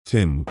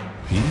Tim,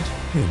 repeat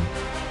him.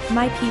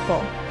 My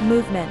people,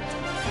 movement.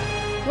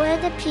 We're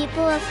the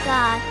people of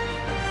God.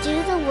 Do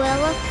the will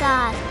of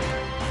God.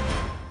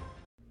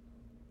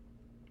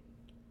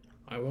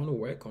 I want to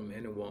welcome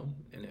anyone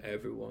and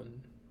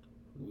everyone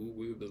who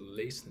will be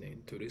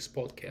listening to this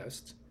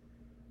podcast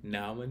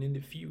now and in the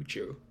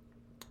future.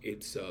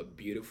 It's a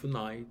beautiful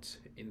night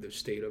in the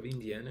state of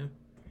Indiana,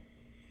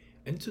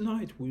 and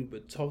tonight we'll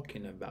be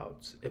talking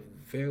about a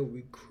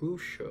very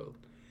crucial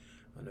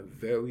and a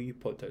very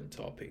important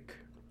topic.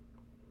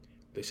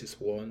 This is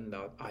one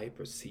that I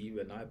perceive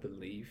and I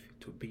believe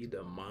to be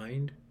the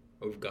mind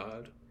of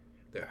God,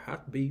 the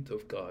heartbeat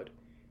of God,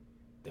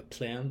 the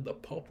plan, the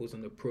purpose,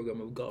 and the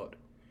program of God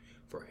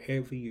for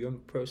every young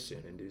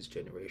person in this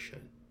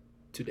generation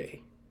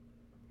today.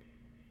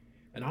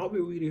 And I'll be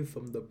reading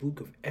from the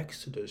book of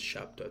Exodus,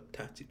 chapter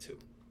 32.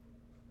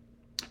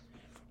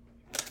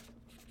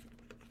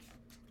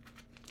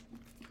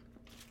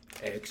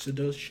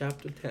 Exodus,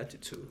 chapter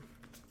 32,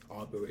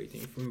 I'll be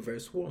reading from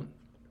verse 1.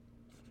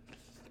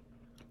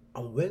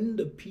 And when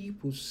the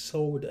people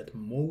saw that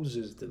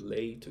Moses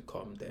delayed to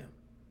come down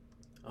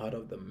out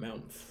of the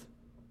mount,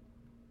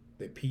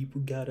 the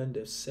people gathered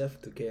themselves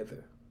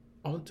together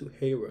unto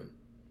Aaron,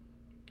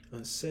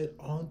 and said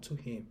unto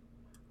him,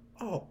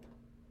 Up,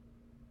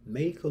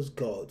 make us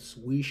gods,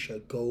 we shall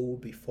go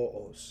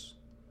before us.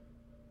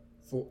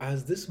 For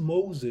as this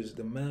Moses,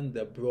 the man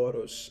that brought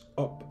us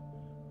up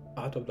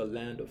out of the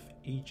land of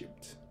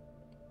Egypt,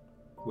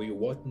 we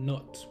wot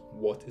not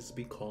what is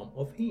become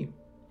of him.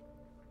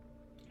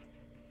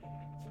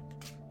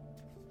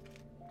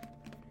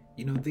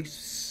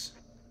 This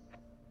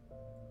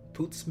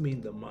puts me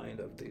in the mind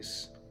of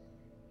this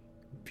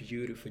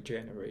beautiful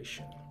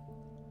generation.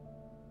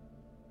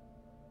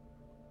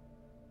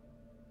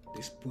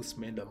 This puts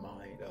me in the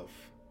mind of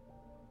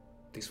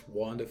this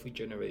wonderful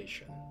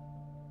generation,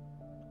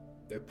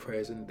 the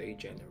present day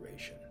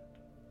generation.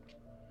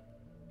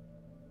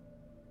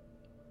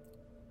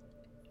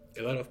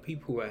 A lot of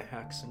people are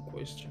asking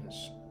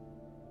questions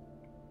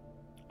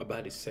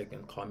about the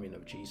second coming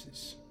of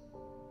Jesus.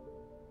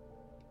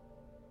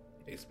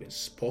 It's been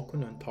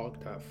spoken and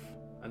talked of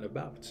and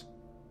about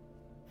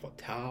for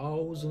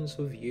thousands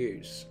of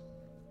years,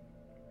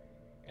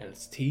 and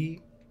still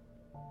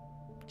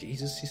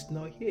Jesus is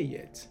not here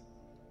yet.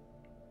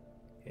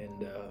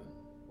 And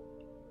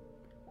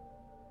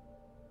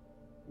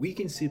we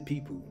can see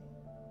people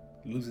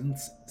losing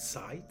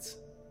sight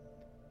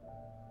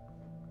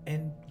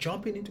and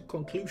jumping into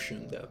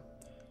conclusion that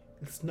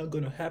it's not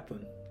going to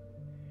happen.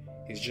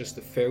 It's just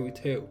a fairy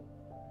tale.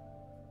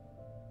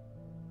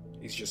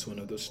 It's just one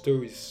of those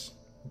stories,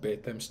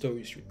 bedtime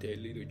stories with their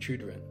little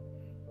children.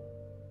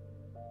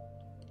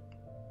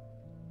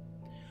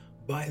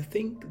 But I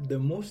think the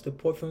most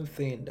important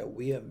thing that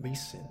we are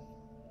missing,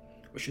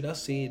 or should I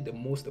say the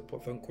most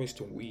important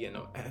question we are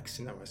now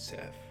asking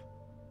ourselves,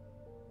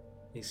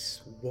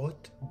 is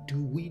what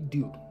do we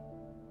do?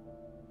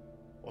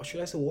 Or should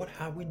I say, what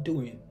are we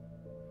doing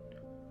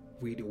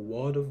with the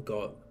Word of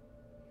God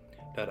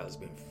that has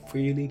been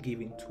freely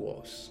given to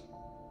us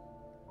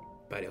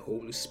by the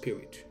Holy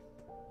Spirit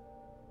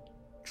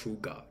through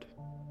God?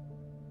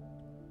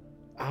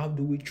 How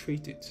do we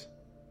treat it?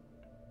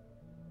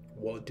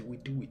 What do we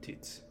do with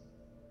it?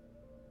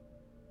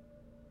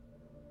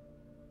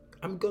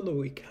 I'm going to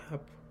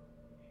recap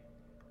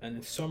and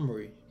in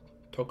summary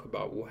talk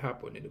about what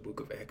happened in the book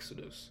of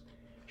Exodus,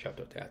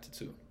 chapter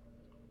 32.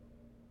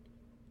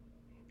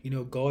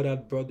 God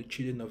had brought the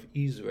children of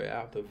Israel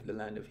out of the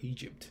land of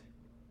Egypt.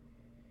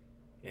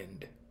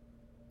 And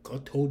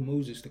God told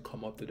Moses to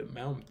come up to the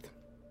mount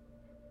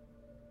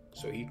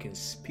so he can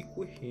speak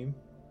with him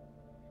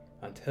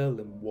and tell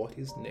them what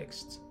is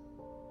next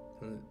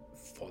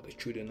for the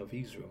children of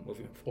Israel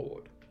moving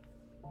forward.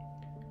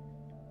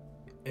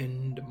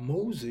 And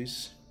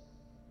Moses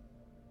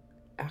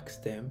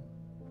asked them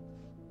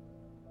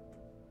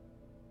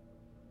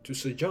to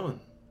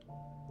sojourn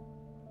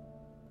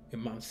in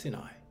Mount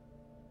Sinai,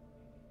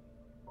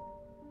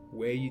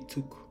 where he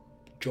took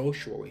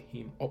Joshua with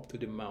him up to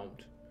the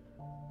mount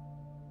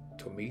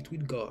to meet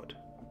with God.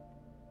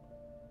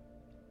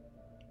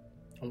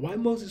 And while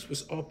Moses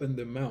was up in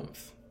the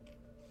mount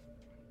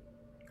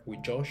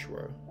with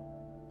Joshua,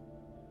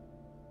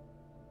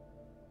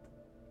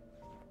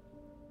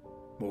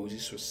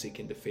 Moses was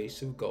seeking the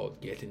face of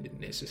God, getting the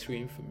necessary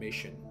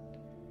information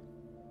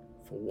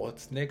for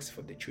what's next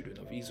for the children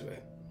of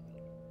Israel.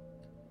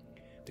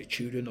 The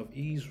children of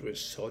Israel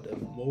saw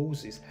that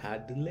Moses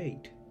had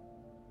delayed.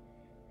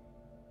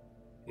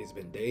 It's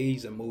been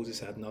days and Moses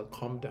had not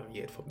come down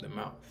yet from the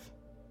mount.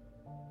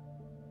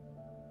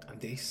 And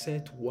they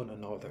said to one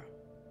another,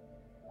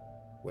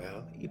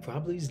 well, he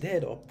probably is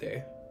dead up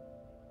there.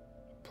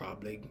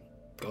 Probably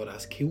God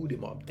has killed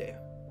him up there.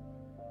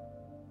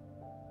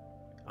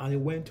 And they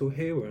went to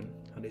Aaron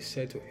and they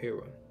said to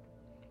Aaron,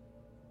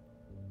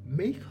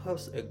 make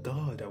us a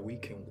God that we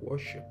can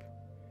worship,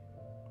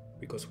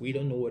 because we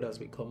don't know what has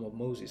become of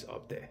Moses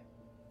up there.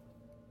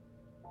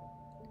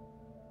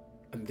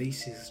 And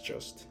this is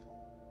just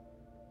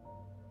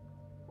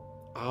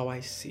how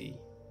I see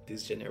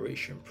this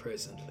generation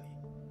presently.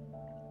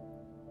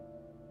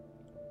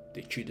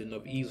 The children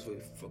of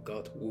Israel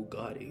forgot who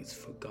God is,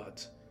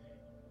 forgot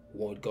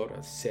what God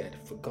has said,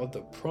 forgot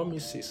the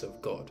promises of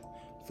God,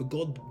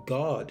 forgot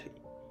God,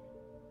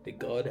 the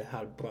God that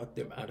had brought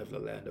them out of the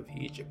land of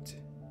Egypt.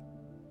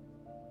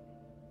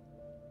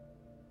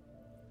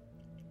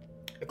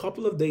 A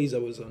couple of days I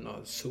was on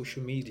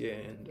social media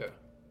and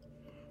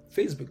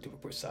Facebook to be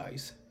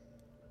precise,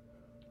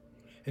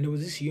 and there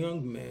was this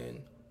young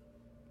man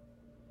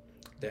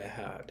that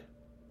had,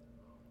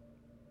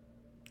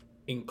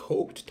 in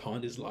quote,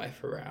 turned his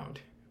life around.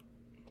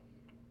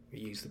 He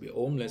used to be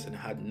homeless and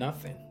had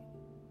nothing,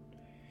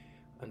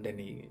 and then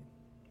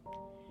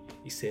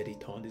he said he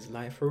turned his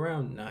life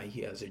around. Now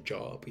he has a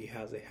job, he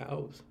has a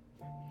house.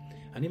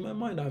 And in my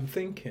mind I'm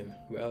thinking,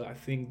 well, I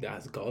think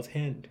that's God's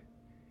hand,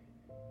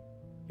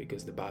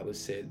 because the Bible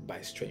said,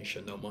 by strength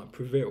shall no man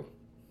prevail.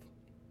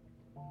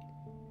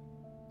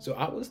 So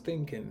I was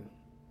thinking,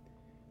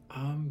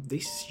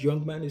 this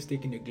young man is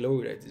taking a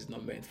glory that is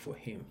not meant for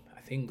him.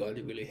 I think God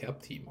really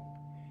helped him.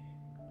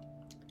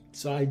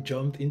 So I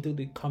jumped into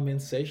the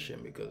comment section,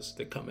 because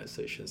the comment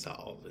sections are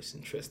always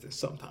interesting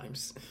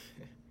sometimes.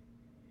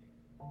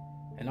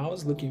 And I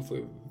was looking for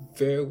a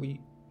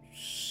very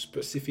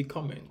specific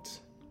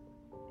comment.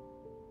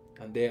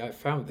 And there I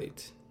found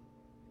it.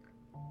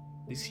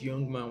 This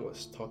young man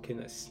was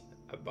talking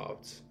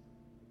about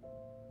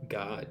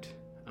God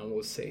and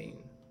was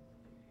saying,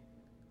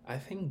 I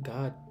think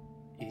God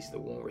is the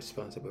one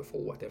responsible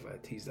for whatever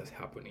it is that's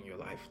happening in your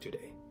life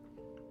today.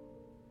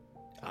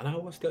 And I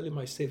was telling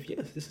myself,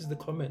 yes, this is the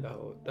comment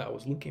that I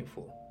was looking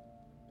for.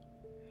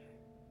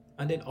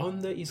 And then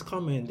under his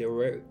comment, there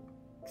were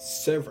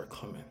several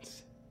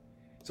comments.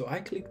 So I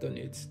clicked on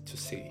it to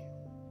see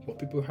what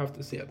people have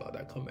to say about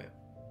that comment.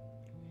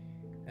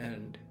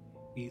 And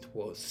it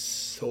was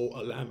so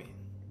alarming.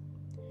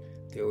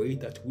 The way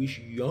at which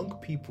young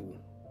people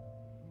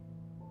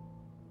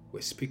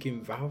were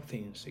speaking vile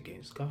things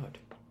against God.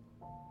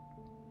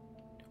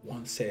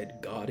 One said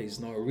God is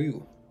not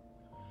real.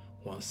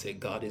 One said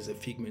God is a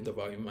figment of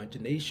our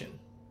imagination.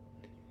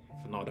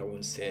 Another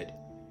one said,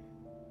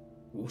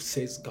 who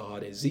says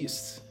God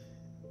exists?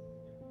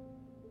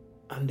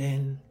 And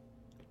then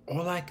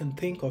all I can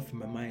think of in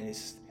my mind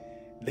is,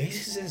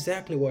 this is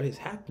exactly what is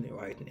happening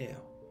right now.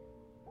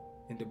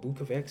 In the book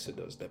of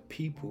Exodus, the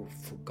people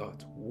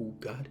forgot who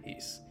God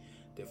is.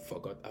 They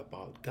forgot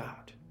about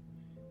God.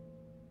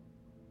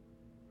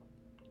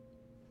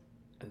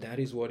 And that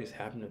is what is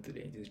happening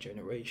today in this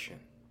generation.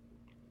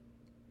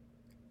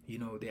 You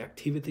know, the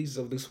activities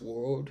of this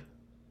world,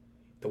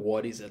 the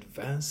world is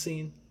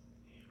advancing,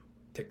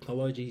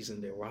 technology is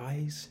in the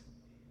rise.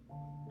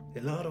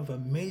 A lot of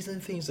amazing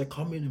things are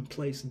coming in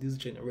place in this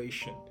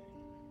generation.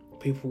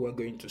 People are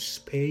going to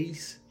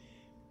space.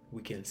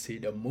 We can see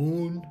the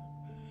moon.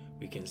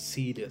 We can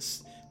see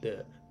this,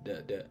 the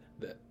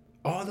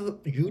other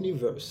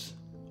universe,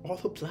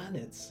 other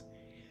planets.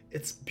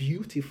 It's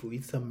beautiful.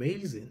 It's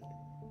amazing.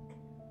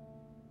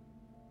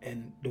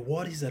 And the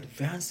world is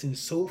advancing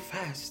so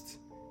fast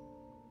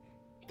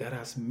that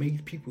has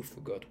made people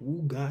forget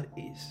who God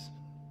is.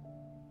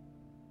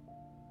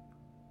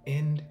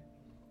 And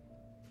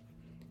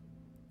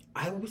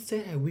I would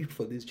say I weep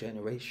for this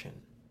generation,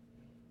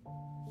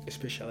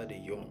 especially the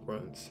young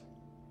ones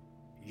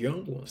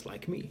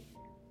like me.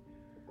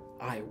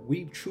 I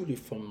weep truly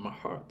from my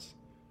heart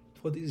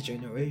for this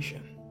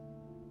generation.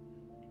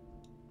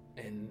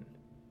 And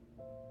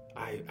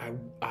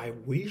I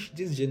wish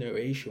this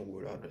generation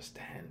would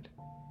understand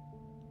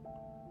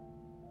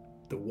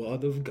the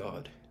word of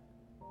God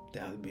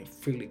that has been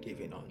freely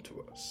given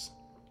unto us.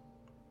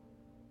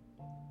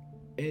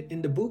 And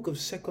in the book of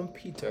 2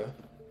 Peter,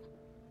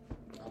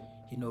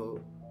 you know,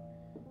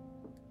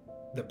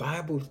 the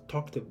Bible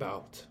talked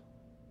about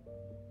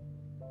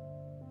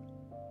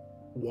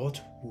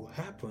what will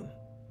happen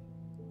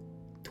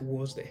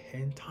towards the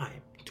end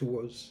time,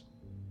 towards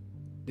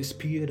this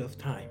period of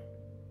time.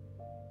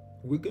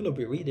 We're going to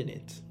be reading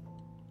it.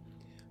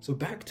 So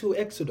back to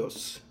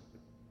Exodus.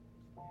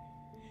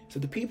 So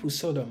the people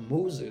saw that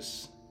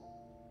Moses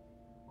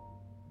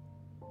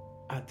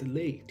had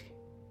delayed.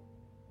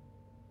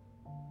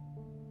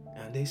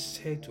 And they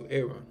said to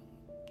Aaron,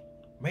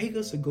 make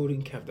us a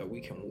golden calf that we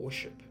can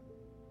worship.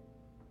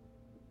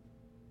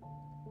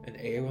 And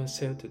Aaron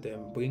said to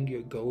them, bring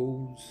your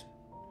golds,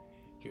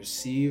 your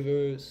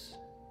silvers,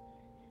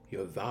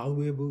 your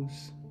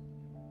valuables,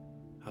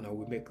 and I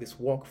will make this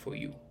work for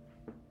you.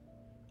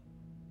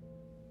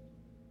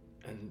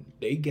 And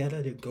they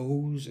gathered the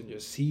golds and the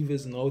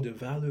silvers and all the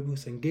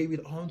valuables and gave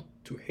it on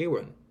to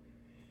Aaron.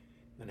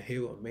 And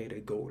Aaron made a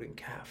golden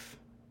calf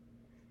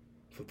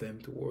for them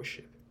to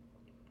worship.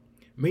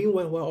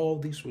 Meanwhile, while all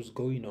this was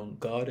going on,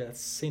 God had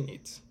seen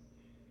it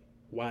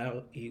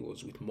while he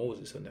was with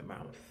Moses on the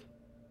mount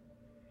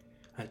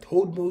and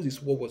told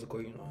Moses what was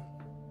going on.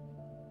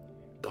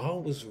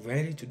 God was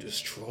ready to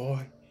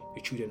destroy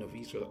the children of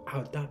Israel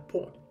at that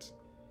point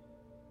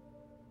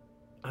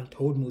and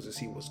told Moses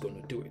he was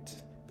going to do it.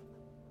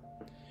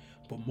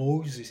 But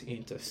Moses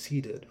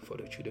interceded for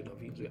the children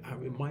of Israel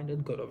and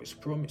reminded God of his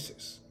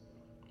promises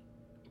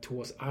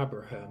towards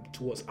Abraham,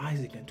 towards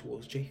Isaac, and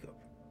towards Jacob.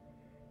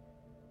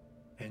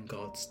 And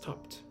God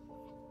stopped.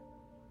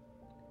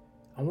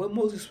 And when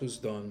Moses was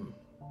done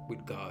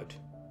with God,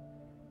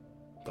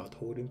 God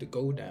told him to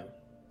go down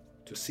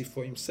to see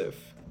for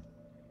himself.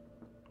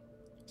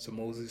 So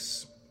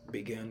Moses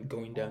began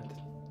going down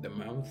the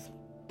mount,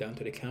 down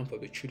to the camp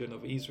of the children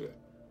of Israel.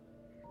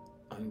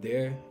 And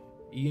there,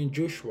 he and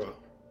Joshua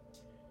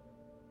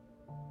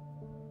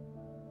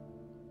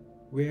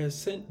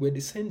were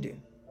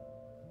descending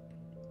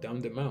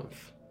down the mount.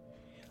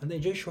 And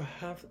then Joshua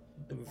had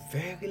a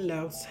very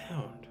loud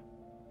sound.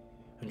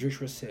 And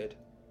Joshua said,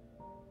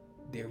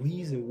 there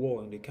is a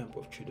war in the camp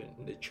of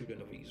the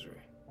children of Israel.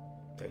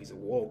 There is a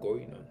war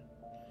going on.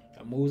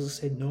 And Moses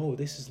said, no,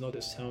 this is not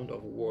the sound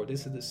of war.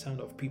 This is the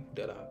sound of people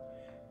that are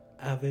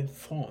having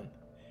fun,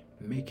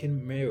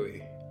 making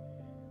merry,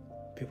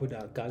 people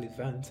that are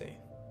gallivanting.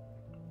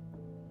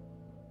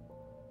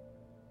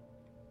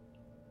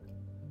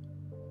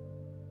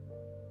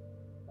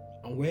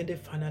 And when they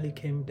finally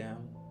came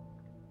down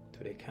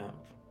to the camp,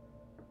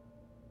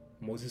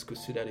 Moses could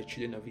see that the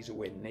children of Israel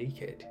were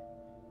naked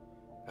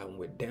and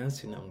were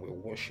dancing and were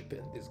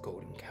worshiping this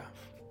golden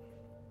calf.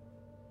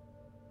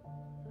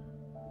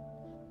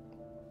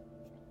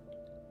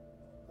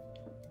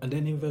 And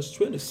then in verse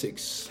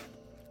 26,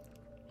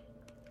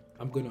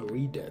 I'm going to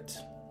read that.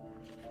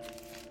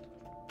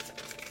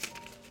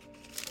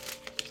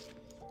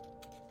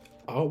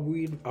 I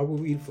will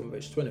read from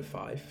verse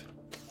 25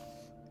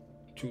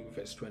 to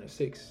verse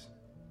 26.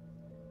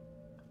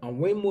 And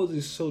when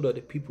Moses saw that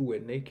the people were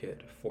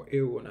naked, for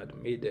Aaron had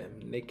made them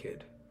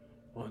naked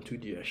unto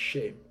their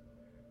shame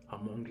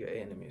among their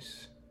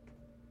enemies,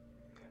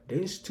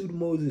 then stood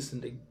Moses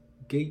in the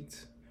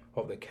gate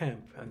of the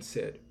camp and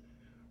said,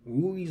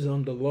 who is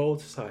on the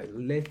Lord's side,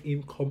 let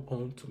him come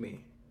unto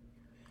me.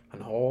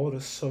 And all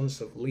the sons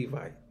of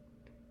Levi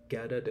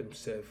gathered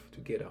themselves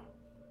together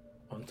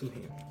unto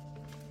him.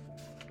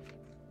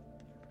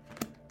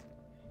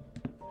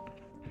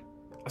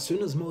 As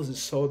soon as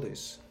Moses saw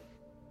this,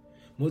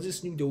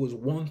 Moses knew there was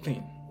one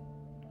thing.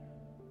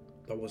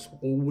 There was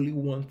only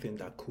one thing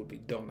that could be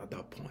done at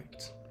that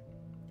point.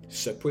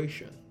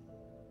 Separation.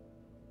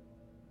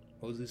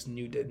 Moses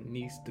knew there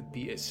needs to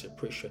be a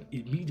separation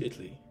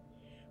immediately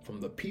from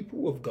the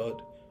people of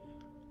God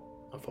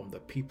and from the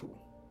people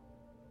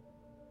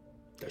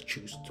that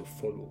choose to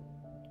follow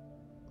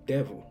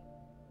devil,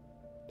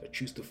 that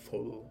choose to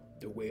follow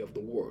the way of the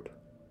world.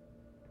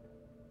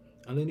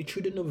 And then the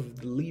children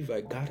of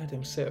Levi gathered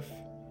themselves,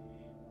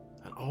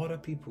 and other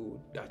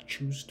people that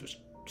choose to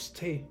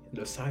stay in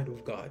the side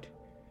of God,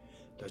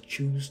 that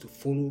choose to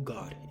follow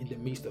God in the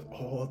midst of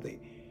all the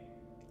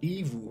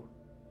evil,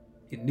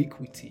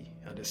 iniquity,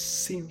 and the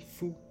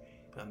sinful,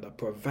 and the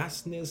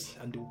perverseness,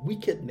 and the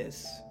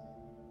wickedness,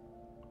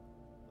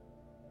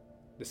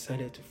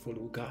 decided to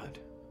follow God.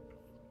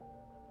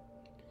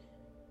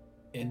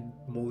 And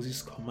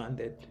Moses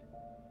commanded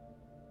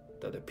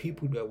that the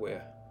people that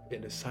were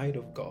in the side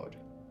of God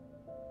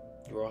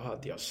draw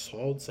out their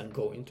swords and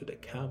go into the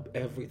camp,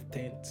 every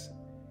tent,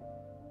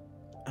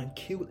 and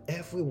kill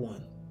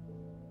everyone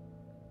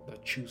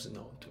that chooses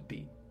not to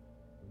be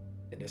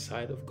in the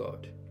side of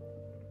God.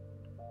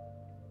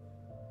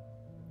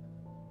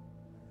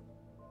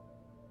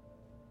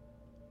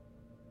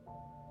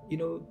 You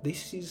know,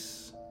 this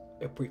is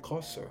a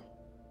precursor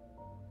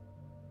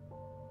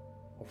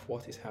of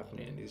what is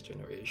happening in this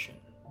generation.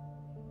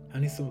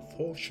 And it's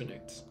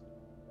unfortunate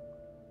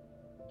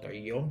that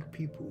young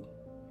people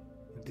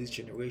in this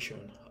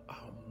generation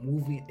are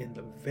moving in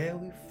a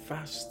very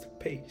fast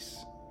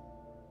pace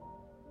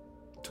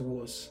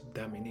towards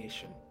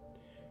domination,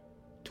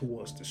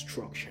 towards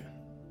destruction.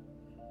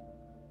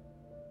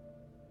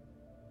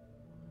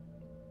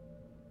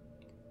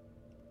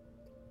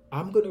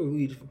 I'm going to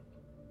read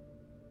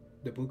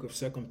the book of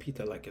 2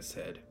 Peter, like I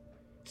said,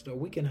 so that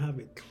we can have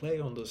a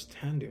clear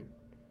understanding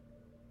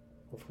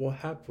of what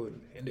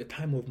happened in the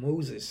time of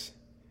Moses,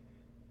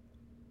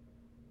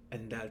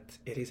 and that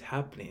it is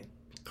happening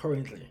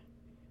currently.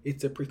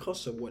 It's a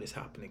precursor of what is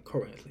happening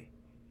currently.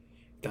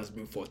 It has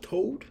been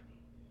foretold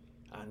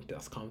and it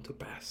has come to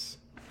pass.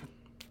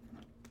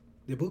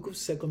 The book of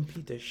 2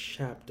 Peter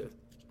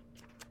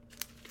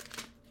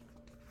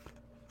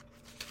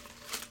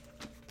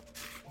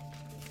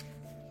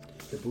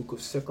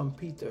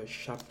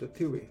chapter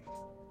 3.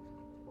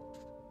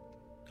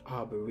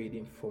 I'll be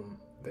reading from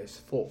verse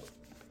 4.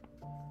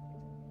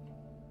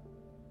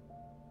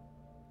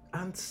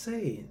 And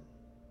saying,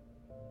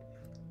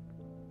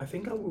 I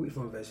think I will read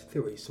from verse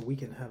 3 so we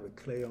can have a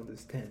clear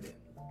understanding.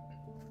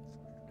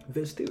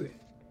 Verse 3.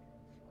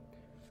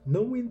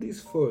 Knowing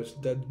this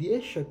first, that there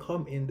shall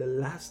come in the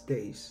last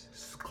days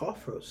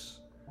scoffers,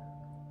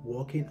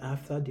 walking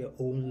after their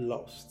own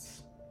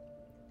lusts,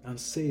 and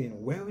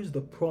saying, where is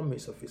the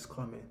promise of his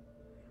coming?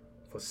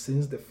 For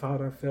since the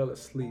father fell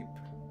asleep,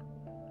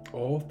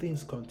 all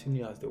things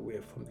continue as they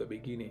were from the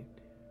beginning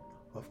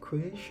of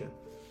creation.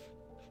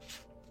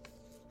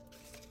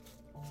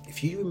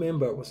 If you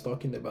remember, I was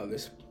talking about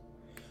this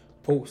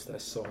post I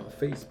saw on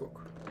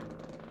Facebook.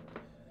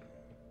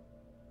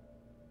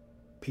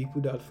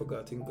 People that had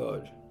forgotten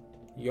God,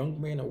 young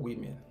men and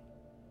women,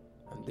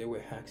 and they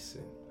were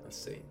asking and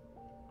saying,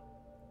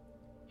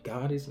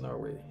 God is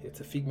not real. It's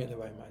a figment of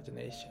our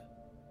imagination.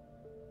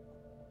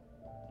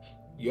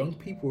 Young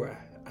people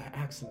are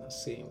asking and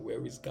saying,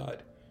 where is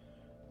God?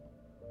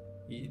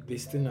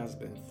 This thing has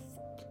been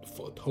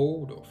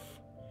foretold of.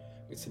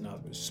 This thing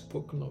has been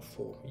spoken of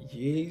for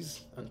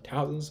years and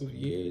thousands of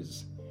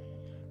years.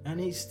 And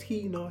he's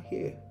still not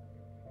here.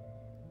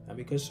 And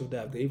because of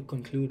that, they've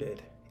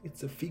concluded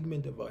it's a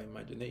figment of our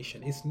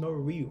imagination. It's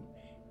not real.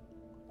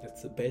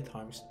 It's a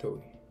bedtime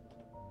story.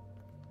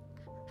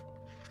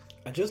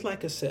 And just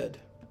like I said,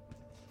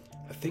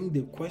 I think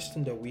the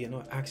question that we are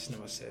not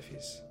asking ourselves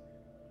is,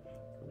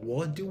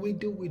 what do we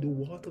do with the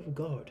word of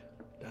God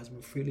that's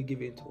been freely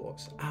given to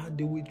us? How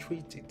do we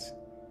treat it?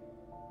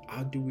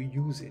 How do we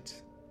use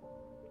it?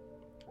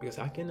 Because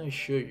I can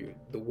assure you,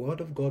 the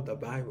word of God, the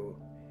Bible,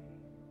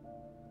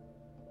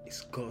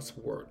 is God's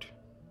word.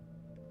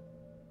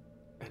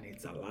 And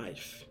it's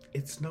alive.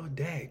 It's not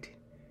dead.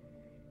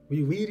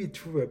 We read it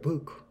through a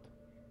book,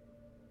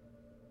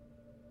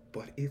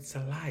 but it's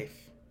alive.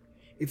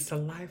 It's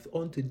alive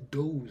unto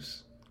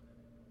those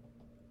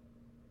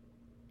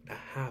that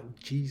have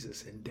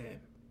Jesus in them,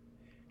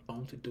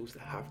 unto those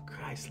that have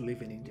Christ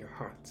living in their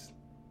hearts.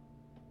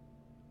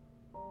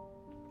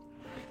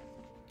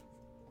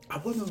 I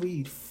want to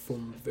read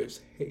from verse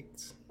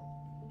 8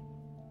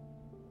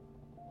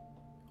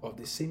 of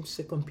the same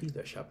 2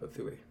 Peter chapter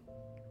 3.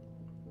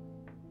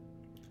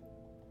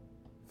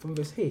 From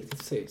verse 8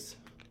 it says,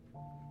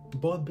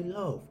 But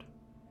beloved,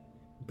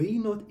 be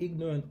not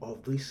ignorant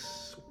of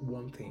this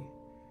one thing,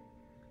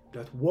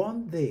 that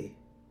one day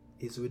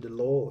is with the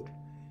Lord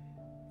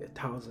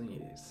 1,000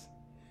 years,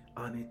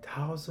 and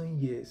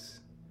 1,000 years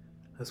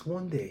as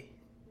one day.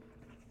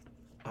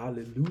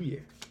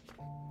 Hallelujah.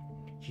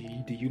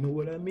 Do you know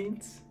what that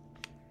means?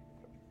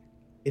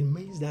 It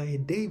means that a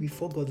day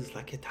before God is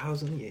like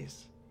 1,000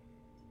 years,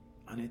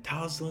 and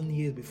 1,000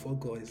 years before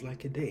God is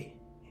like a day.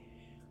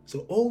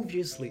 So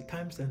obviously,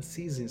 times and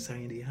seasons are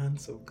in the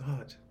hands of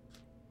God,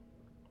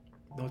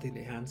 not in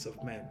the hands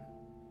of man,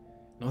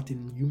 not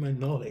in human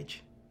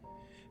knowledge,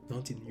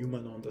 not in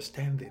human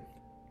understanding,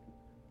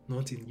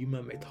 not in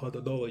human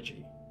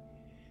methodology,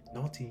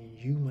 not in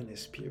human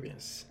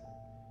experience.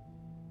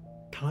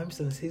 Times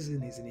and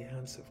season is in the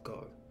hands of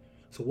God.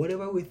 So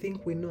whatever we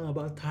think we know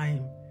about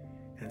time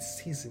and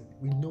season,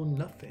 we know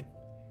nothing.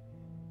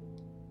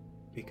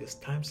 Because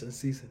times and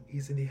season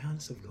is in the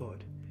hands of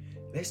God.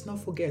 Let's not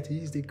forget, He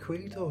is the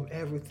creator of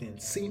everything,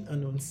 seen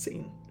and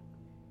unseen.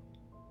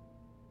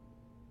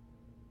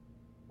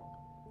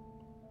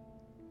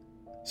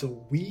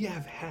 So we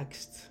have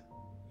asked,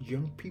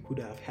 young people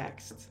that have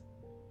asked,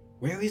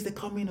 where is the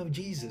coming of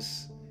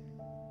Jesus?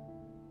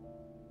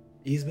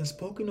 He's been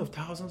spoken of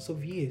thousands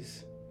of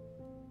years,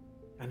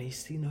 and He's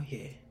still not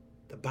here.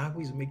 The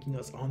Bible is making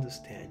us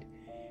understand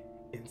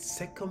in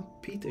 2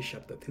 Peter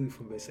chapter 3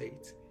 from verse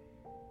 8,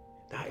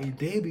 that a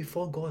day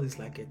before God is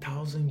like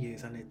 1,000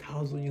 years, and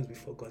 1,000 years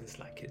before God is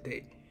like a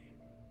day.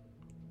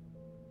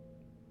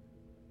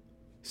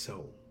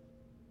 So,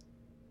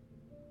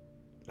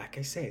 like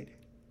I said,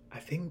 I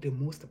think the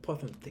most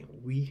important thing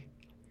we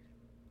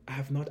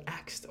have not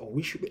asked, or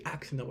we should be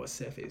asking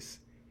ourselves, is,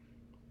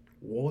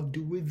 what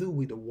do we do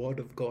with the word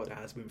of God that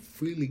has been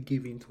freely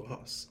given to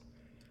us?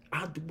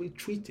 How do we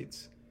treat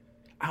it?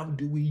 How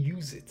do we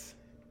use it?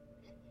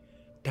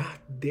 That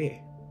there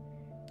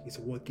is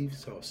what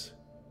gives us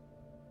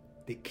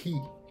the key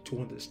to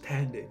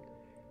understanding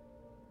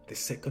the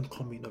second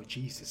coming of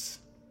Jesus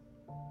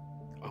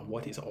and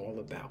what it's all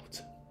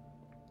about.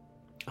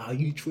 How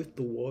you treat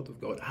the word of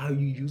God, how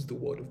you use the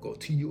word of God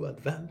to your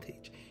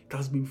advantage. It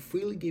has been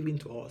freely given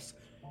to us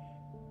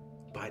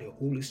by the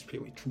Holy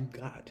Spirit through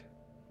God.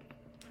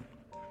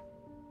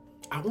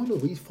 I want to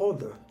read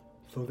further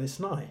from verse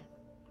 9.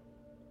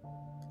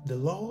 The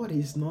Lord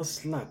is not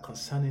slack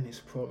concerning His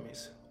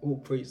promise. Oh,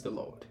 praise the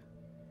Lord.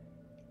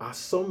 As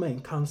some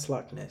men count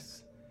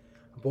slackness,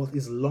 but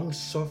is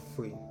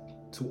long-suffering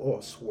to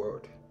us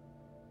word,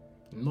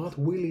 not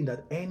willing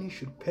that any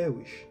should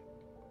perish,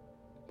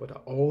 but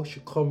that all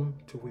should come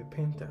to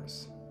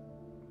repentance.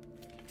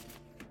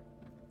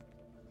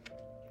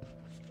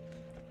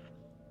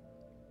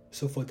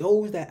 So for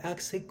those that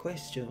ask a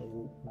question,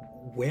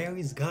 where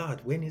is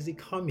God? When is He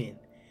coming?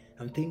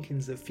 I'm thinking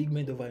it's a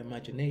figment of our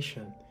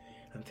imagination.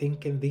 I'm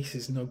thinking this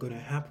is not going to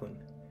happen.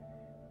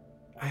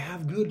 I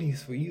have good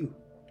news for you.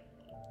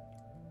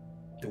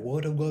 The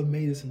word of God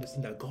made us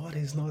understand that God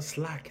is not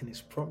slack in His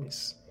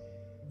promise.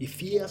 If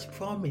He has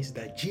promised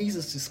that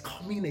Jesus is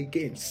coming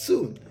again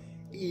soon,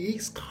 He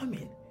is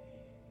coming.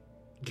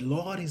 The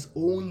Lord is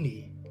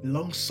only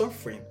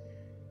long-suffering.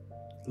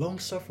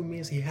 Long-suffering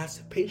means He has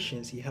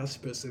patience, He has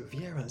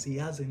perseverance, He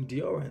has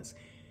endurance.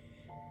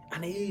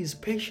 And He is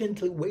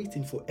patiently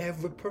waiting for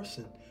every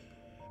person.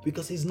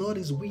 Because it's not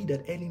His will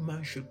that any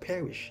man should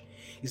perish.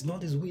 It's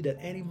not His will that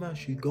any man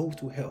should go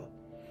to hell.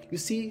 You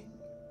see,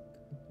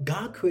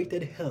 God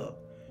created hell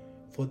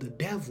for the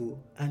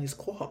devil and his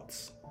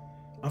cohorts,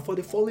 and for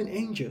the fallen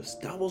angels.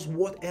 That was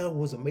what hell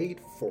was made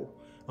for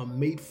and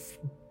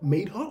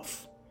made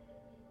of.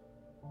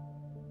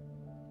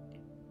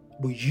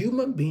 But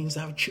human beings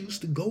have choose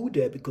to go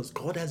there because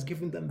God has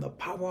given them the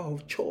power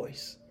of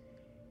choice.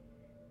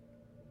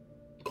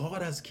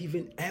 God has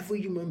given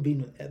every human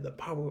being the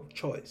power of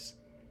choice.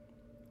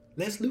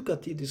 Let's look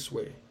at it this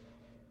way.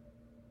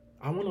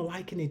 I want to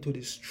liken it to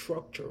the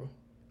structure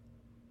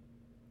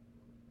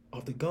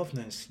of the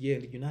governance here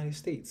in the United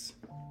States.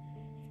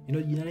 You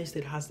know, the United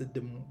States has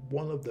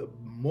one of the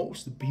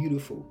most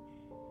beautiful,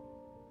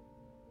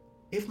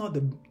 if not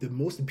the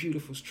most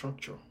beautiful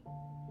structure.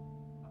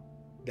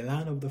 The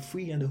land of the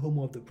free and the home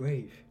of the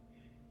brave,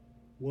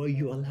 where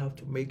you are allowed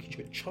to make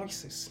your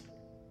choices.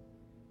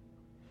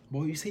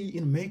 But you see,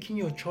 in making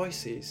your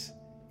choices,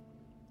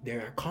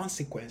 there are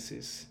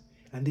consequences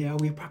and there are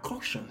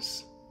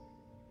repercussions.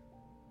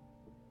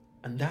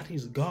 And that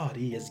is God.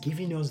 He has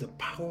given us the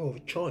power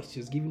of choice. He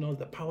has given us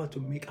the power to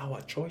make our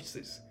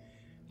choices,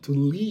 to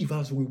live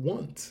as we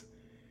want.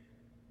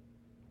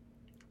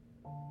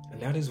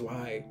 And that is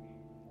why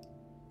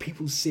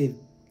people say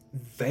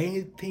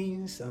vain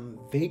things and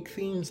vague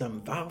things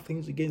and vile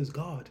things against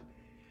God.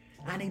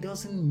 And he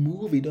doesn't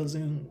move, he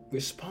doesn't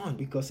respond,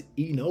 because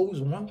he knows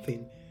one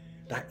thing,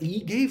 that he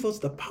gave us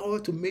the power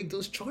to make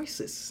those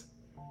choices.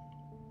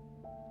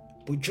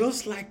 But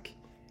just like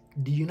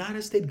the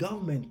United States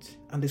government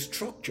and the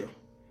structure,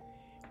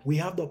 we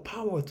have the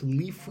power to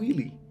live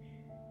freely.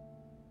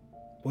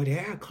 But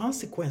there are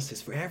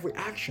consequences for every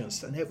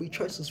actions and every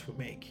choices we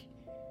make.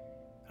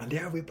 And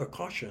there are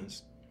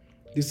repercussions.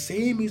 The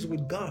same is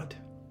with God.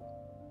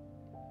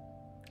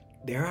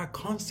 There are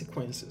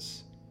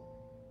consequences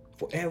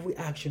for every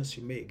actions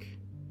you make.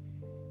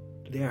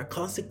 There are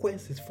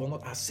consequences for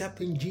not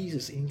accepting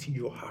Jesus into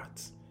your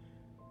heart,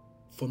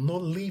 for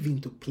not living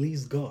to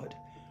please God,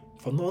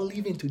 for not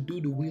living to do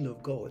the will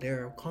of God.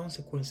 There are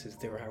consequences,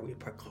 there are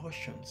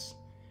repercussions.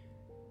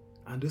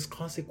 And those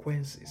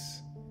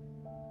consequences,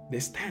 they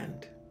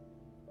stand.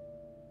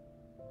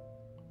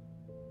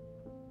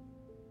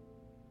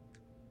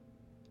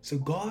 So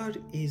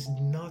God is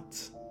not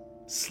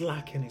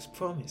slack in his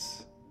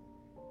promise.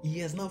 He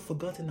has not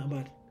forgotten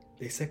about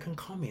the second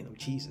coming of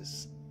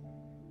Jesus.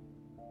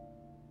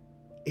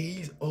 He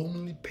is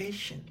only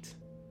patient.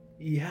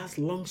 He has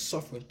long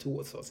suffering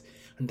towards us.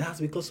 And that's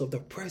because of the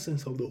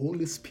presence of the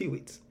Holy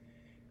Spirit.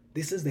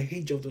 This is the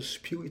age of the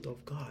Spirit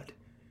of God.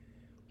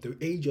 The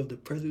age of the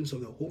presence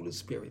of the Holy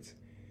Spirit.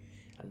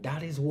 And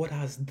that is what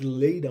has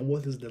delayed and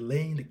what is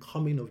delaying the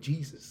coming of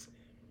Jesus.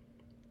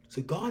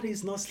 So God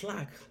is not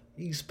slack.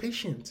 He is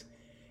patient.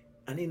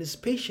 And in his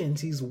patience,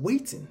 he's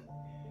waiting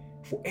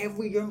for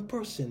every young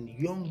person,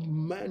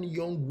 young man,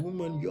 young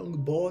woman, young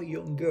boy,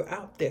 young girl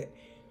out there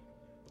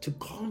to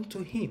come to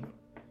him.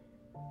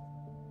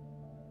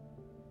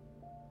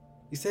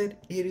 He said,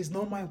 "It is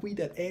not my will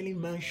that any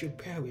man should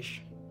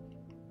perish,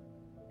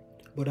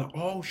 but that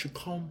all should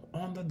come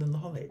under the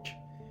knowledge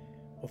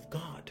of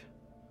God."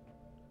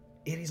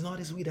 It is not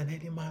his will that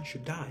any man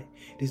should die.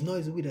 It is not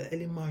his will that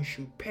any man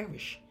should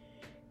perish.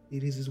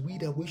 It is his will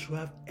that we should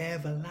have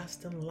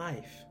everlasting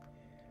life,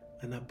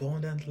 an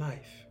abundant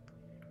life.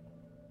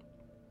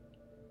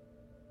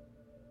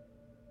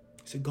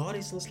 So God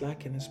is not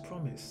slack in his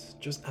promise,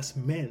 just as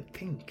men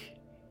think.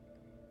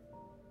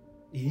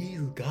 He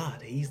is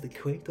God. He is the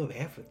creator of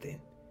everything.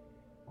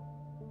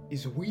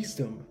 His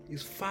wisdom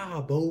is far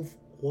above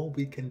what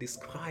we can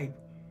describe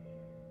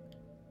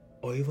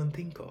or even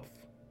think of.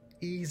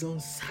 He is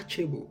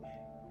unsearchable.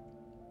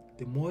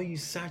 The more you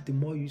search, the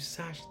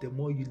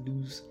more you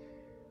lose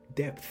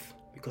depth,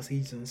 because he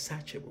is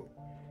unsearchable.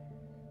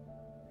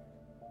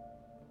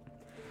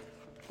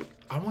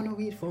 I want to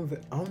read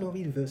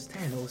verse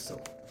 10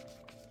 also,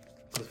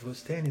 because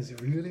verse 10 is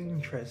really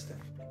interesting.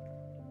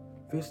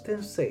 Verse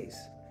 10 says,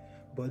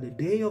 "But the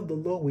day of the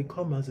Lord will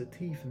come as a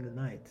thief in the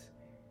night.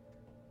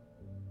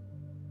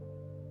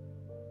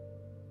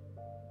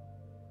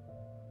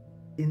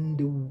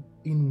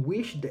 In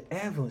which the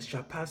heavens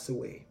shall pass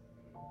away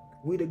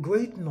with a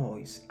great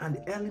noise, and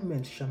the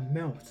elements shall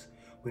melt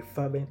with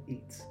fervent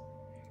heat.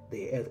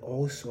 The earth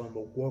also and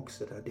the works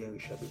that are there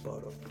shall be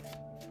burned up."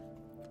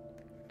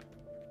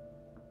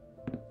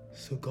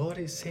 So God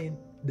is saying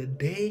the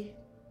day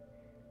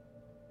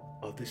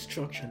of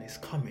destruction is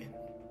coming.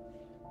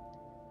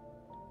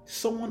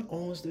 Someone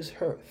owns this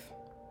earth.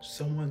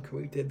 Someone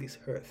created this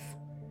earth.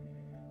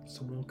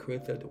 Someone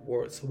created the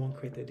world. Someone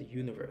created the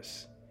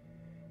universe.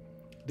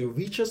 The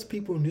richest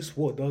people in this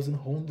world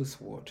doesn't own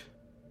this world.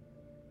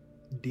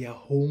 They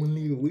are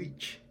only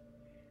rich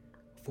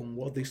from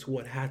what this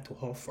world had to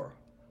offer,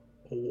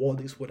 or what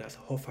this world has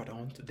offered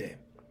unto them.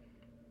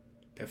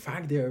 The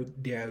fact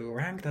they are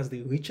ranked as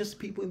the richest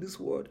people in this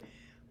world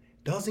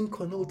doesn't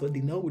connote or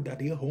denote that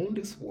they own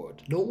this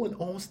world. No one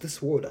owns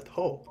this world at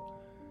all.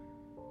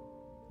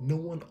 No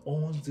one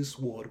owns this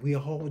world. We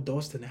are all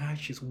dust and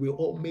ashes. We're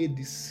all made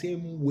the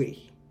same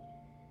way.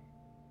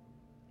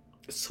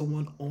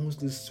 Someone owns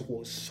this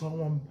world.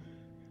 Someone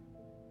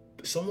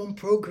Someone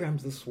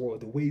programs this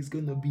world the way it's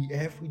going to be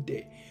every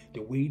day.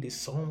 The way the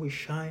sun will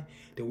shine,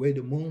 the way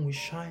the moon will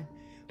shine,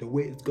 the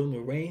way it's going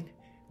to rain,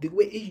 the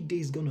way each day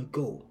is going to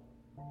go.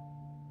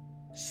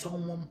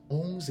 Someone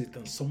owns it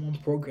and someone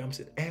programs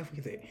it every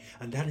day.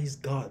 And that is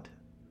God,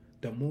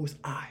 the Most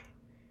High.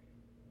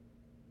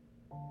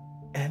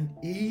 And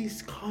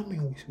He's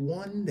coming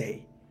one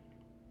day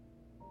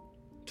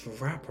to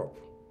wrap up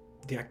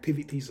the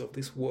activities of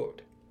this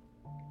world.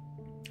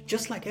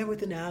 Just like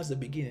everything that has a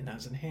beginning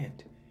has an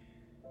end.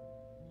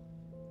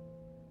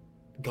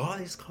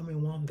 God is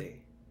coming one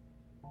day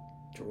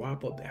to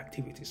wrap up the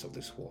activities of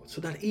this world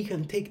so that He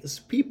can take His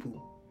people,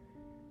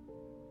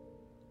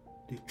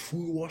 the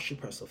true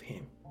worshippers of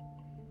Him.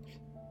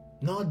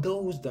 Not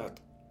those that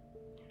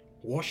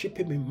worship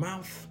Him in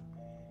mouth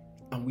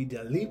and with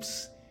their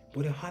lips,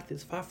 but their heart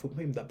is far from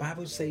Him. The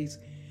Bible says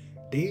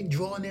they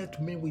draw near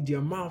to me with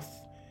their mouth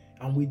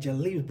and with their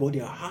lips, but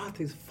their heart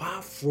is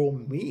far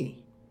from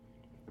me.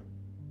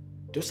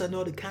 Those are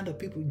not the kind of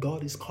people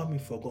God is coming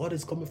for. God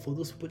is coming for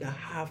those people that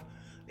have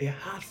a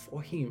heart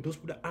for Him, those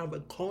people that have a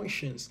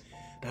conscience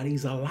that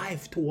is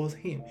alive towards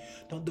Him,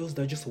 not those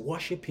that just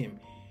worship Him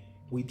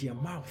with their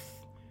mouth,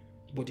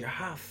 but their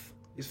heart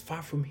is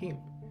far from Him.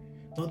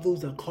 Not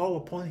those that call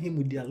upon Him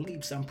with their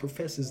lips and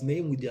profess His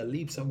name with their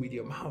lips and with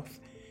their mouth,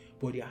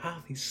 but their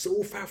heart is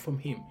so far from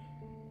Him.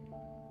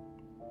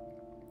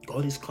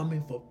 God is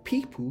coming for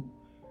people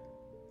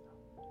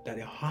that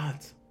their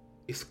heart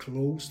is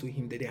close to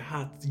Him, that their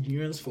heart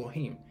yearns for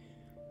Him,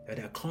 that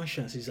their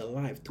conscience is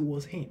alive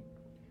towards Him.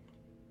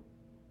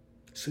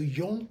 So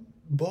young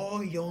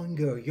boy, young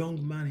girl,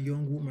 young man,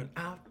 young woman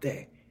out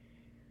there,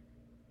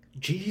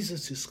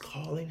 Jesus is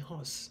calling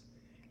us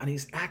and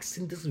He's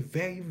asking this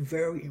very,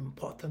 very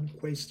important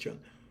question.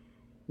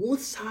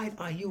 What side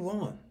are you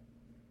on?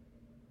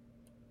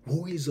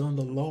 Who is on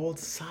the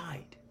Lord's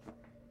side?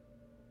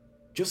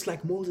 Just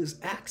like Moses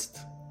asked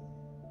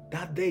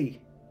that day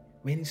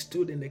when he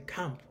stood in the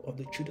camp of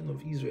the children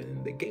of Israel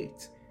in the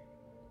gate.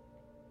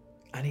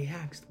 And he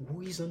asked,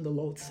 who is on the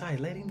Lord's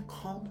side? Let him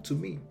come to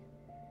me.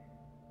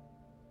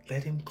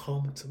 Let him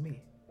come to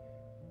me.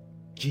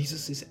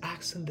 Jesus is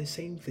asking the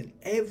same thing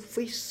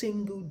every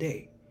single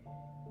day.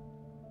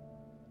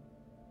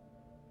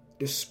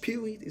 The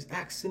Spirit is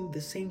asking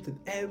the same thing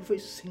every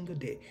single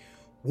day.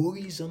 Who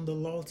is on the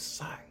Lord's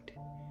side?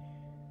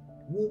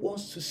 Who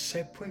wants to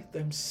separate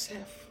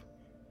themselves?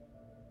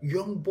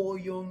 Young boy,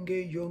 young girl,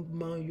 young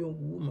man, young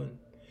woman.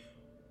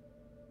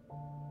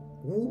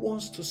 Who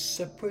wants to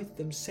separate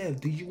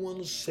themselves? Do you want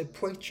to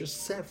separate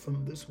yourself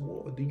from this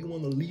world? Do you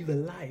want to live a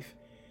life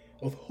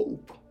of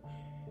hope?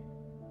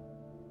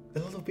 A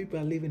lot of people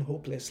are living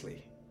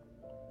hopelessly.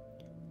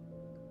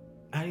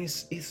 And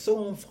it's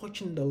so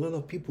unfortunate that a lot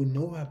of people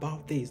know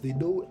about this. They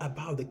know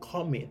about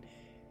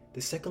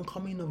the second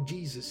coming of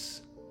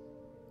Jesus.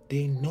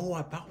 They know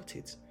about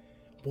it.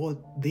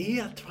 But they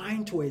are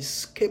trying to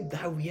escape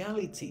that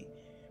reality.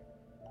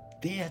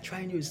 They are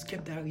trying to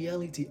escape that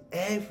reality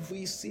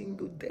every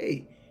single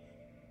day.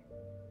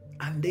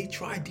 And they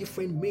try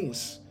different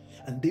means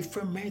and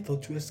different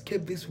methods to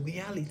escape this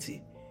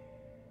reality.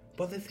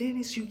 But the thing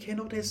is, you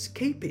cannot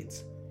escape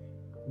it.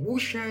 Who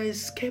shall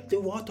escape the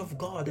wrath of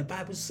God? The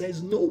Bible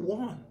says no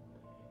one.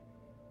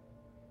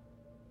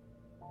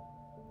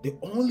 The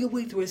only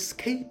way to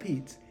escape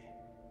it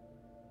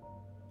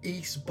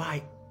is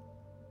by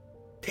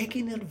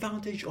taking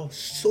advantage of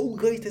so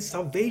great a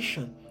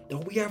salvation that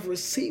we have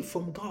received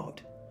from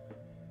God.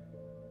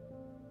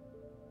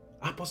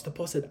 Apostle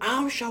Paul said,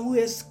 how shall we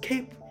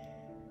escape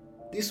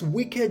this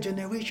wicked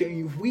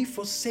generation if we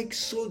forsake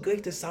so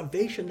great a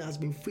salvation that has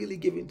been freely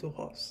given to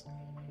us?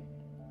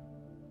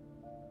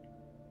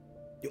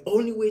 The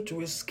only way to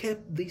escape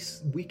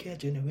this wicked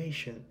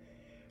generation,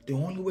 the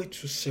only way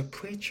to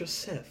separate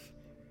yourself,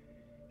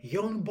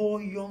 young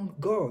boy, young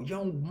girl,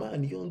 young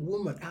man, young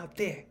woman out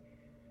there,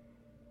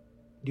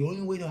 the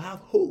only way to have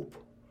hope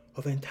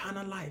of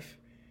eternal life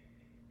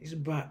is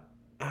by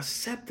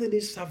accepting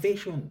this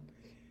salvation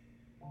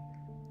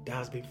that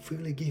has been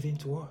freely given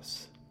to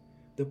us.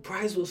 The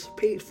price was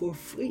paid for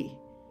free.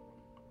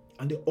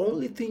 And the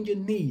only thing you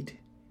need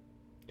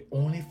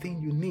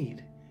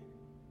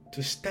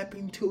to step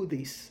into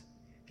this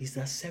is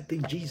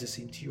accepting Jesus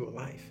into your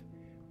life,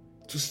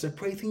 to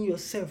separating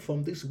yourself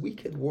from this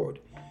wicked world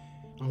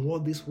and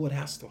what this world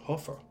has to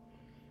offer.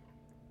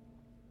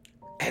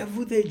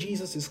 Every day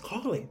Jesus is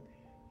calling.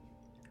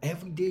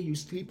 Every day you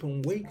sleep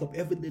and wake up.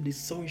 Every day the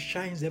sun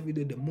shines. Every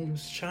day the moon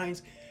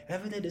shines.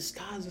 Every day the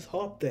stars is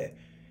up there.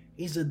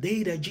 It's a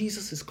day that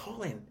Jesus is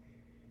calling.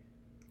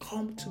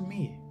 Come to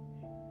me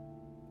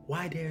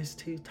while there is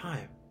still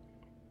time.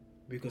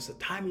 Because the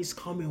time is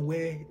coming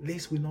where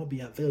this will not be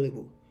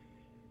available.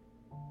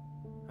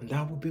 And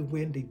that will be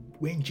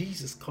when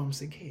Jesus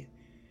comes again.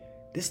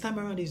 This time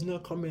around, He's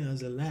not coming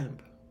as a lamb.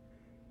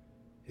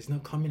 He's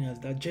not coming as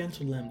that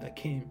gentle lamb that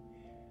came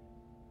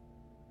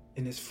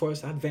in His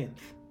first advent.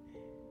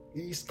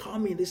 He's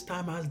coming this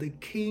time as the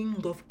King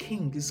of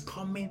Kings. He's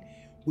coming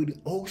with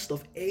a host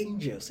of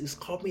angels. He's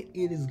coming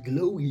in His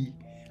glory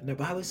And the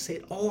Bible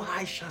said, all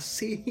eyes shall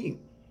see him.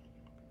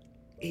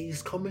 He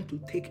is coming to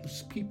take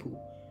his people.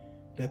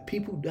 The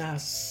people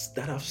that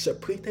have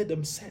separated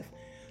themselves,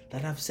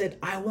 that have said,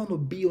 I want to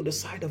be on the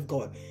side of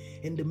God.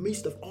 In the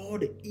midst of all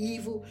the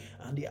evil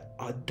and the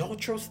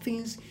adulterous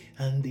things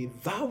and the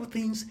vile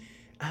things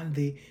and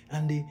the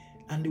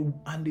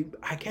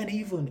I can't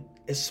even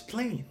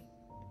explain.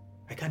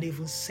 I can't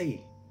even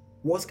say.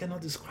 Words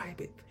cannot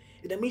describe it.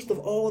 In the midst of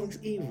all this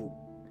evil,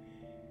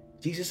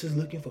 Jesus is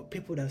looking for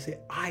people that say,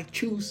 I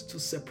choose to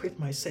separate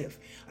myself.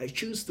 I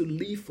choose to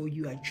live for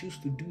you. I choose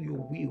to do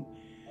your will.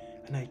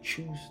 And I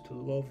choose to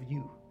love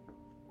you.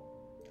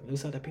 And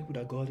those are the people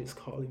that God is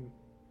calling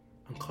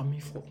and coming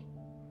for.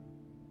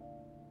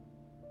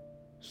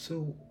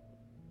 So,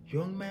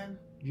 young man,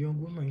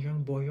 young woman,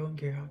 young boy, young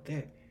girl out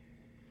there,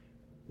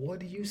 what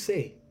do you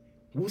say?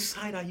 Whose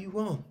side are you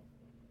on?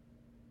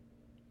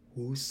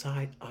 Whose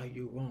side are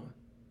you on?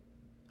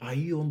 Are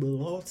you on the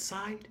Lord's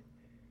side?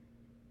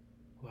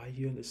 Or are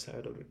you on the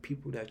side of the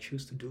people that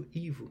choose to do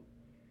evil,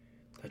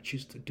 that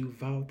choose to do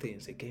vile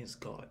things against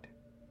God?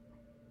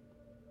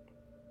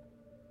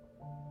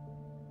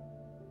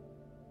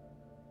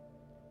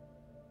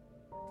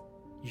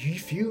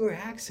 If you are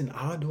asking,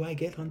 how do I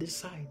get on this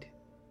side?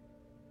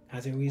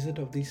 As a result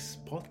of this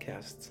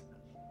podcast,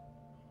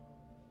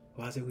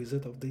 or as a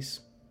result of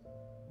this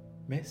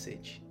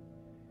message,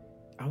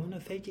 I want to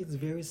think it's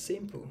very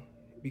simple,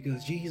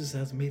 because Jesus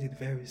has made it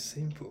very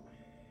simple.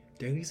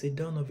 There is a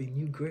dawn of a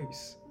new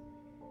grace,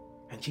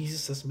 and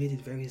Jesus has made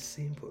it very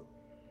simple.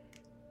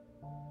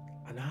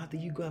 And how do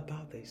you go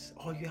about this?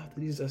 All you have to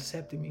do is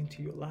accept him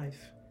into your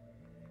life.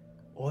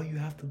 All you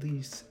have to do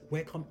is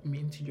welcome him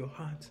into your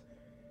heart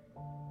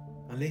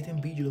and let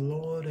him be your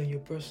Lord and your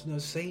personal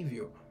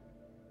Savior.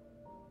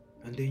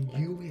 And then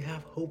you will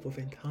have hope of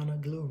eternal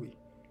glory.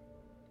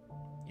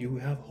 You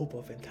will have hope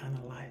of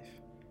eternal life.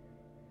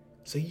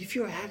 So if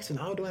you're asking,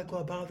 how do I go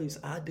about this?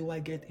 How do I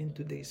get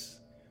into this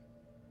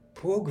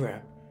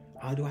program?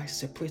 How do I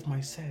separate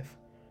myself?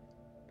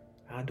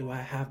 How do I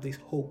have this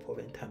hope of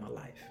eternal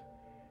life?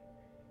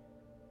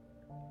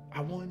 I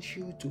want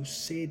you to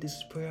say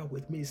this prayer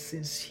with me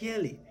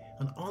sincerely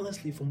and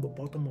honestly from the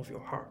bottom of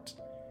your heart.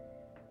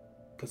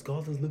 Because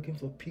God is looking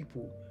for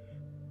people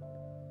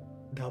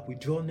that will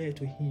draw near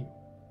to him.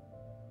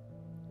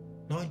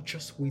 Not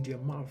just with their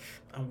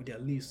mouth and with their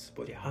lips,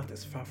 but their heart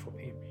is far from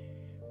him.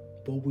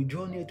 But we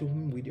draw near to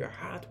him with their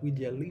heart, with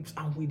their lips,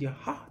 and with their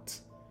heart.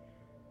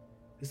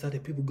 These are the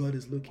people God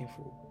is looking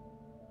for.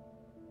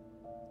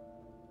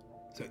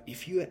 So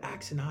if you are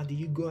asking, how do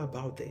you go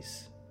about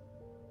this?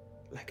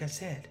 Like I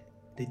said,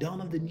 the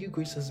dawn of the new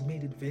grace has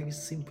made it very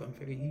simple and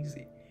very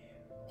easy.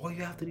 All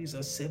you have to do is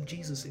accept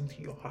Jesus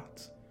into your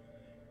heart.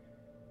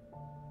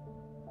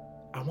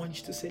 I want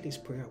you to say this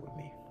prayer with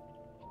me.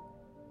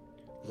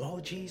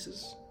 Lord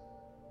Jesus,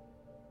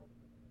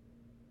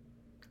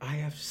 I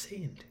have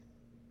sinned.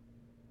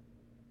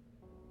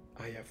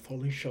 I have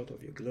fallen short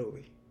of your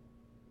glory.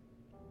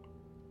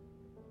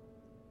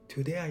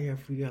 Today I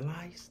have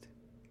realized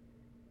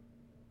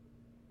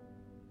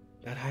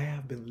that I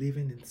have been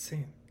living in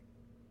sin.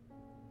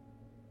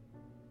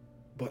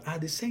 But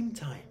at the same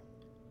time,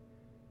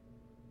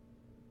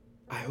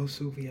 I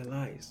also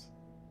realize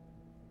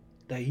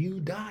that you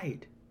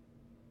died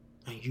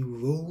and you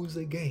rose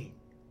again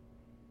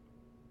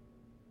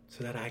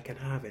so that I can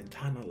have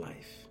eternal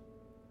life.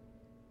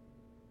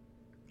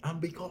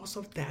 And because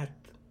of that,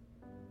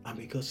 and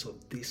because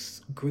of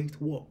this great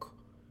work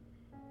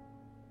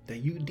that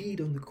you did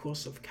on the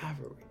cross of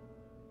Calvary,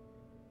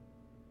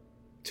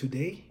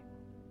 today,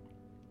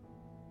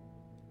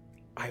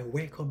 I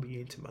welcome you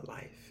into my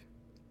life.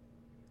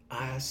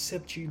 I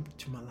accept you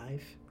into my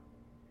life,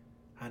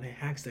 and I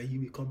ask that you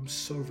become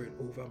sovereign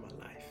over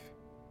my life.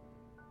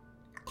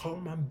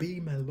 Come and be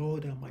my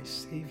Lord and my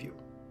Savior.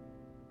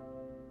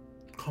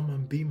 Come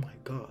and be my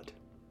God.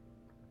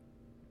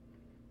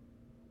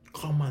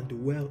 Come and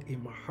dwell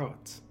in my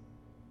heart.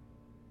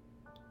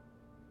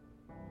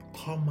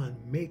 Come and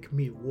make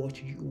me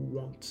what you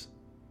want,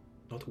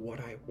 not what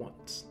I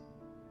want.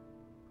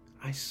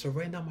 I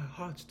surrender my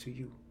heart to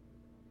you.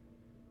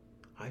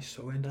 I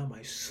surrender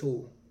my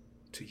soul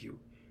to you.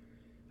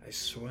 I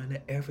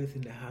surrender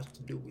everything that has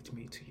to do with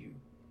me to you.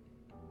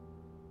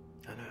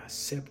 And I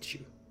accept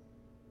you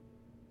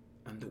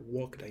and the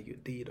work that you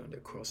did on the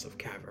cross of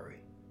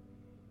Calvary.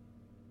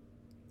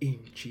 In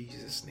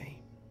Jesus' name.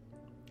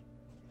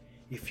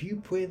 If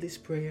you pray this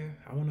prayer,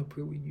 I want to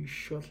pray with you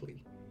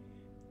shortly,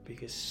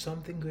 because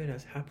something great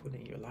has happened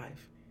in your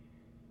life.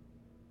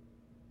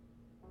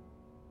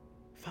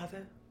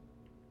 Father,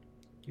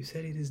 you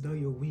said it is not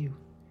your will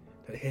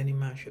that any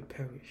man should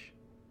perish,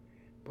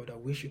 but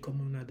that we should come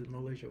under the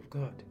knowledge of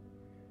God.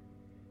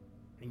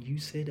 And you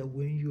said that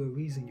when you are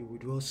risen, you will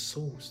draw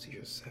souls to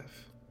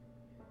yourself.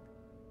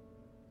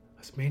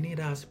 As many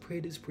that has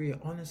prayed this prayer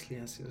honestly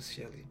and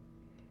sincerely,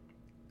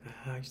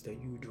 I ask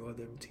that you draw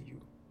them to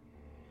you.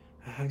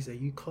 I ask that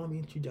you come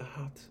into their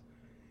heart.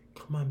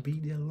 Come and be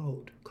their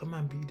Lord. Come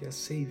and be their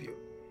Savior.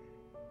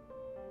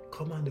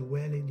 Come and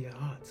dwell in their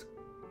heart.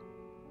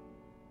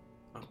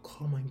 and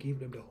come and give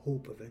them the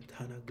hope of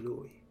eternal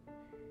glory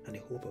and the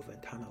hope of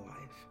eternal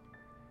life.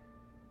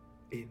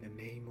 In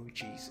the name of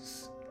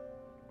Jesus.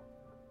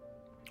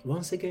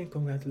 Once again,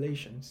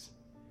 congratulations.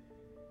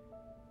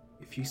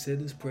 If you said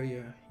this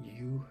prayer,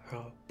 you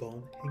are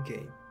born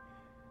again.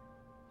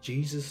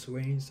 Jesus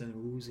reigns and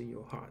rules in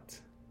your heart.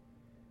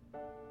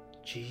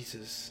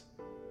 Jesus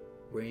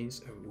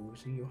reigns and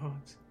rules in your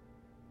heart.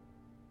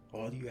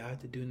 All you have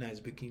to do now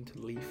is begin to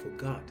live for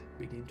God,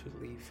 begin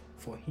to live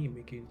for Him,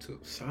 begin to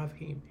serve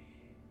Him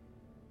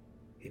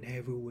in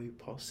every way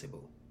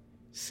possible,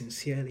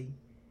 sincerely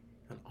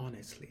and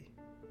honestly,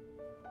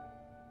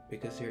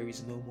 because there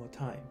is no more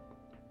time.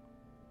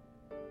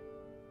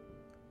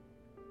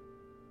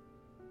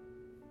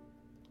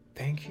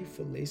 Thank you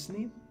for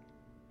listening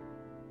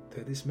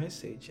to this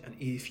message. And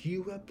if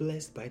you were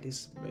blessed by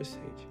this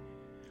message,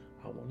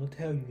 I want to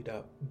tell you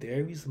that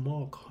there is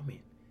more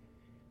coming,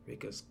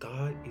 because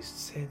God is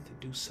set to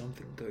do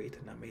something great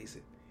and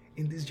amazing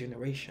in this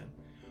generation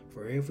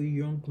for every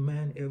young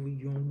man, every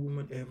young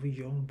woman, every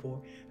young boy,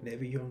 and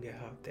every young girl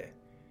out there.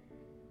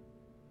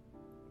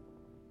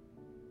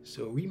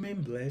 So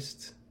remain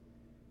blessed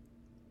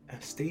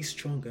and stay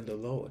strong in the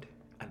Lord,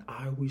 and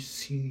I will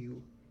see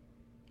you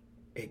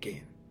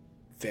again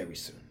very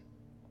soon.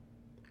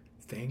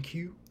 Thank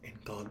you, and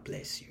God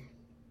bless you.